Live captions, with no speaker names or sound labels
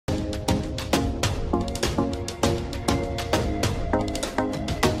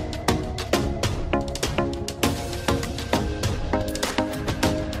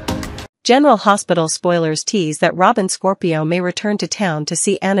General Hospital spoilers tease that Robin Scorpio may return to town to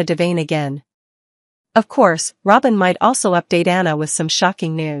see Anna Devane again. Of course, Robin might also update Anna with some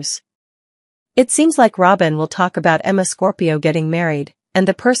shocking news. It seems like Robin will talk about Emma Scorpio getting married, and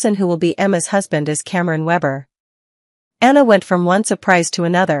the person who will be Emma's husband is Cameron Webber. Anna went from one surprise to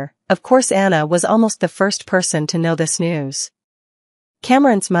another. Of course, Anna was almost the first person to know this news.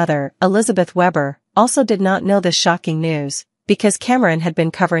 Cameron's mother, Elizabeth Webber, also did not know this shocking news, because Cameron had been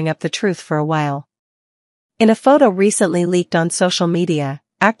covering up the truth for a while. In a photo recently leaked on social media,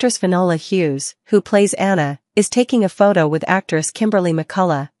 actress Finola Hughes, who plays Anna, is taking a photo with actress Kimberly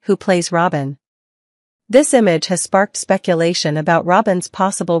McCullough, who plays Robin. This image has sparked speculation about Robin's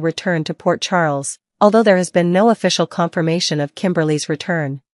possible return to Port Charles, although there has been no official confirmation of Kimberly's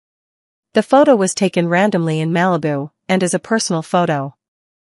return. The photo was taken randomly in Malibu, and is a personal photo.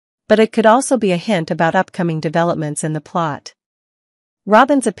 But it could also be a hint about upcoming developments in the plot.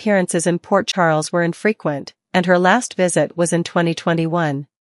 Robin's appearances in Port Charles were infrequent, and her last visit was in 2021.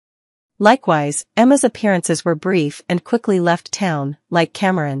 Likewise, Emma's appearances were brief and quickly left town, like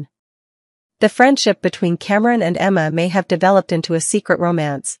Cameron. The friendship between Cameron and Emma may have developed into a secret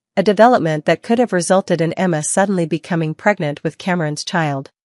romance, a development that could have resulted in Emma suddenly becoming pregnant with Cameron's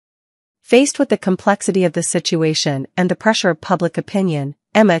child. Faced with the complexity of the situation and the pressure of public opinion,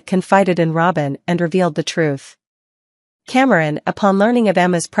 Emma confided in Robin and revealed the truth. Cameron, upon learning of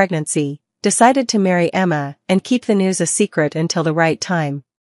Emma's pregnancy, decided to marry Emma and keep the news a secret until the right time.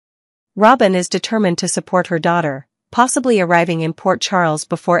 Robin is determined to support her daughter, possibly arriving in Port Charles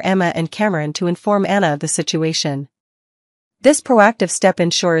before Emma and Cameron to inform Anna of the situation. This proactive step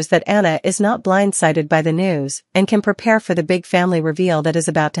ensures that Anna is not blindsided by the news and can prepare for the big family reveal that is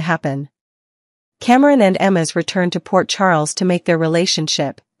about to happen. Cameron and Emma's return to Port Charles to make their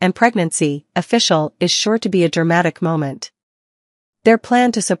relationship and pregnancy official is sure to be a dramatic moment. Their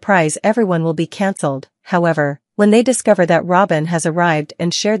plan to surprise everyone will be cancelled, however, when they discover that Robin has arrived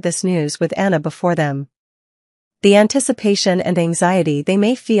and shared this news with Anna before them. The anticipation and anxiety they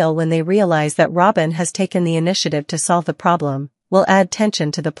may feel when they realize that Robin has taken the initiative to solve the problem will add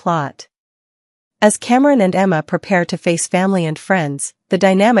tension to the plot. As Cameron and Emma prepare to face family and friends, the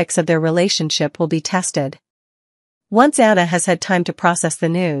dynamics of their relationship will be tested. Once Anna has had time to process the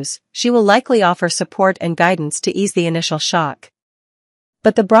news, she will likely offer support and guidance to ease the initial shock.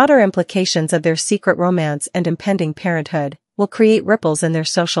 But the broader implications of their secret romance and impending parenthood will create ripples in their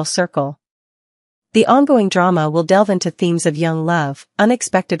social circle. The ongoing drama will delve into themes of young love,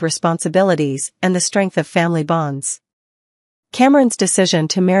 unexpected responsibilities, and the strength of family bonds. Cameron's decision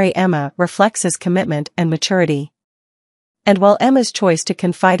to marry Emma reflects his commitment and maturity. And while Emma's choice to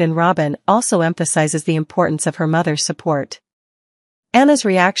confide in Robin also emphasizes the importance of her mother's support, Anna's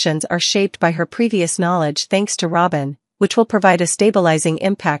reactions are shaped by her previous knowledge thanks to Robin, which will provide a stabilizing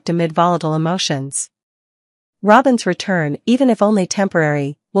impact amid volatile emotions. Robin's return, even if only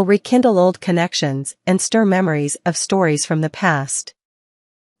temporary, will rekindle old connections and stir memories of stories from the past.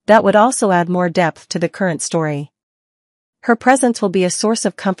 That would also add more depth to the current story. Her presence will be a source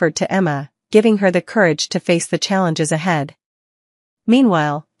of comfort to Emma, giving her the courage to face the challenges ahead.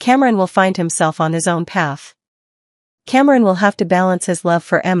 Meanwhile, Cameron will find himself on his own path. Cameron will have to balance his love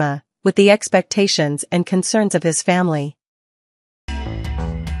for Emma with the expectations and concerns of his family.